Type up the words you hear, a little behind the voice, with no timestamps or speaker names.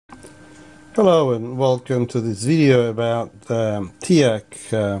Hello and welcome to this video about TEAC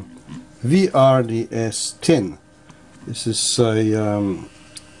VRDS-10. This is a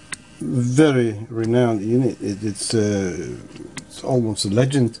very renowned unit. It's almost a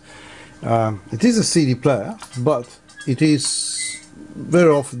legend. It is a CD player, but it is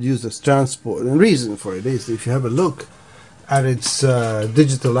very often used as transport. And the reason for it is, if you have a look at its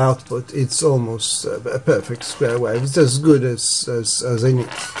digital output, it's almost a perfect square wave. It's as good as any,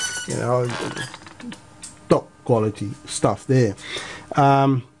 you know, top quality stuff there.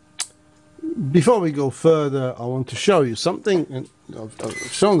 Before we go further, I want to show you something, and I've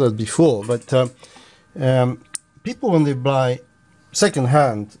shown that before, but people, when they buy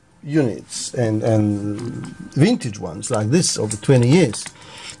second-hand units and vintage ones like this over 20 years,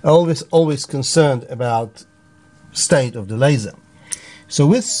 are always concerned about state of the laser. So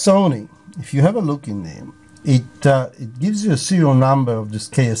with Sony, if you have a look in there, it gives you a serial number of this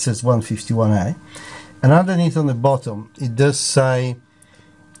KSS-151A, and underneath on the bottom it does say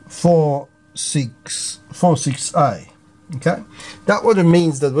 46A. Okay, that what it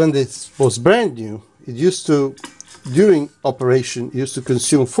means, that when this was brand new, it used to, during operation, it used to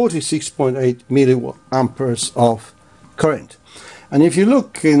consume 46.8 milliamperes of current. And if you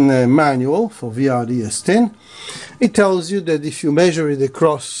look in the manual for VRDS-10, it tells you that if you measure it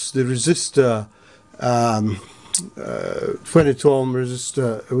across the resistor, 22 ohm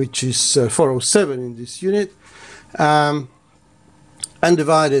resistor, which is 407 in this unit, and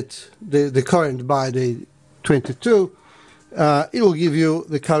divided the current by the 22, it will give you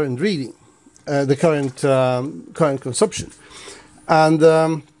the current reading, the current consumption, and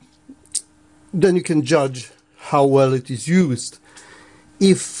then you can judge how well it is used.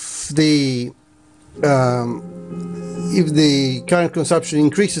 If the current consumption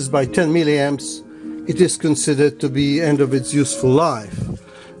increases by 10 milliamps, it is considered to be end of its useful life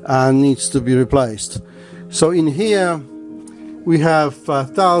and needs to be replaced. So in here we have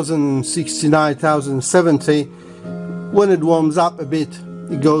 1069, 1070. When it warms up a bit,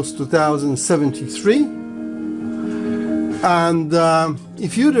 it goes to 1073. And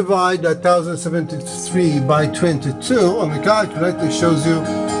if you divide that 1073 by 22 on the calculator, it shows you,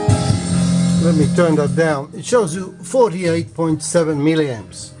 let me turn that down, it shows you 48.7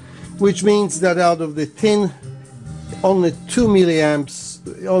 milliamps, which means that out of the 10, only 2 milliamps,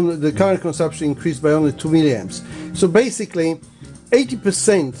 the current consumption increased by only 2 milliamps. So basically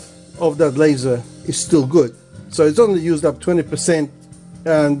 80% of that laser is still good. So it's only used up 20%,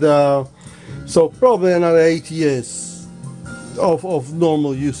 and so probably another 8 years of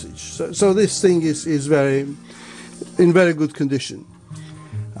normal usage. So this thing is in very good condition.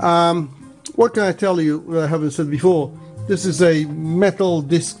 What can I tell you that I haven't said before? This is a metal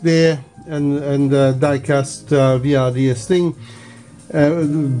disc there, and die-cast VRDS thing,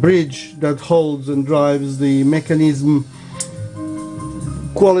 bridge that holds and drives the mechanism.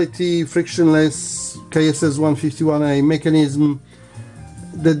 Quality, frictionless, KSS-151A mechanism.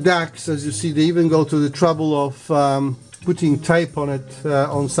 The DACs, as you see, they even go to the trouble of putting tape on it,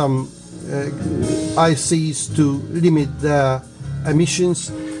 on some ICs, to limit their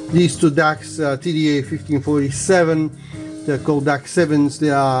emissions. These two DACs, TDA-1547, they're called DAC-7s.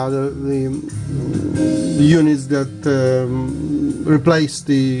 They are the units that replace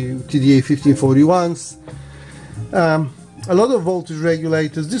the TDA-1541s. A lot of voltage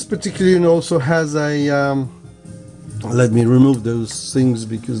regulators. This particular unit also has a let me remove those things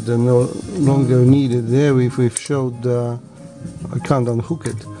because they're no longer needed. There we've showed, I can't unhook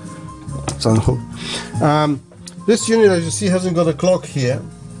it. It's unhooked. This unit, as you see, hasn't got a clock here.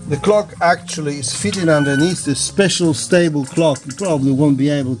 The clock actually is fitted underneath this special stable clock. You probably won't be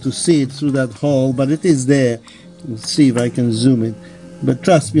able to see it through that hole, but it is there. Let's see if I can zoom it. But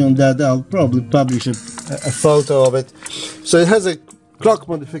trust me on that, I'll probably publish a photo of it. So it has a clock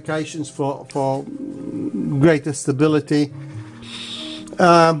modifications for greater stability.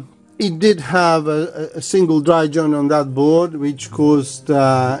 It did have a single dry joint on that board, which caused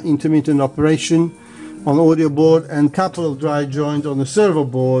intermittent operation on audio board, and couple of dry joints on the servo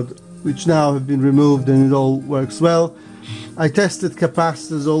board, which now have been removed, and it all works well. I tested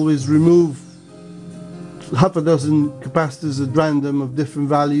capacitors, always remove half a dozen capacitors at random of different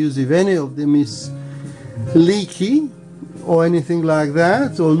values. If any of them is leaky or anything like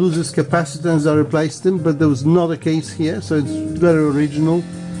that, or loses capacitance, I replace them, but there was not a case here, so it's very original.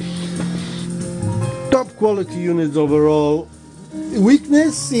 Top quality units overall.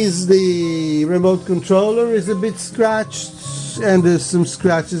 Weakness is the remote controller is a bit scratched, and there's some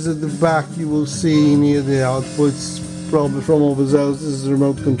scratches at the back you will see near the outputs, probably from overzealous. This is the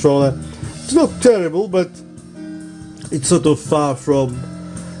remote controller. It's not terrible, but it's sort of far from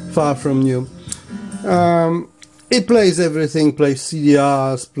far from new. It plays everything, plays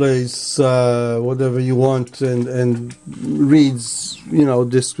CDRs, plays whatever you want, and reads, you know,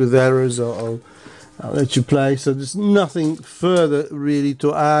 discs with errors, or I'll let you play. So there's nothing further really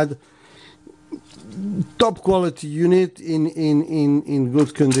to add. Top quality unit in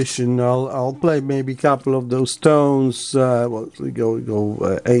good condition. I'll play maybe a couple of those tones. Well, we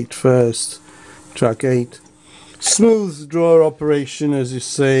go 8 first, track 8. Smooth drawer operation, as you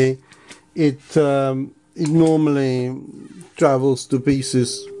say. It normally travels to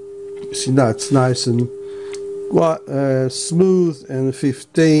pieces. See, that's nice and smooth, and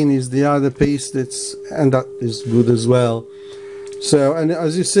 15 is the other piece and that is good as well. So, and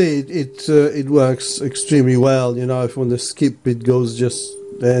as you see, it works extremely well. You know, if you want to skip, it goes just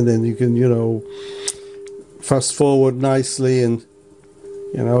there, and then you can, you know, fast forward nicely, and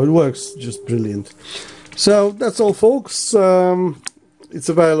you know, it works just brilliant. So that's all, folks. It's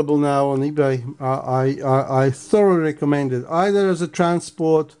available now on eBay. I thoroughly recommend it, either as a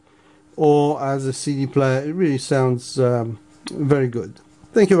transport or as a CD player. It really sounds very good.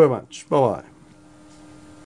 Thank you very much. Bye bye.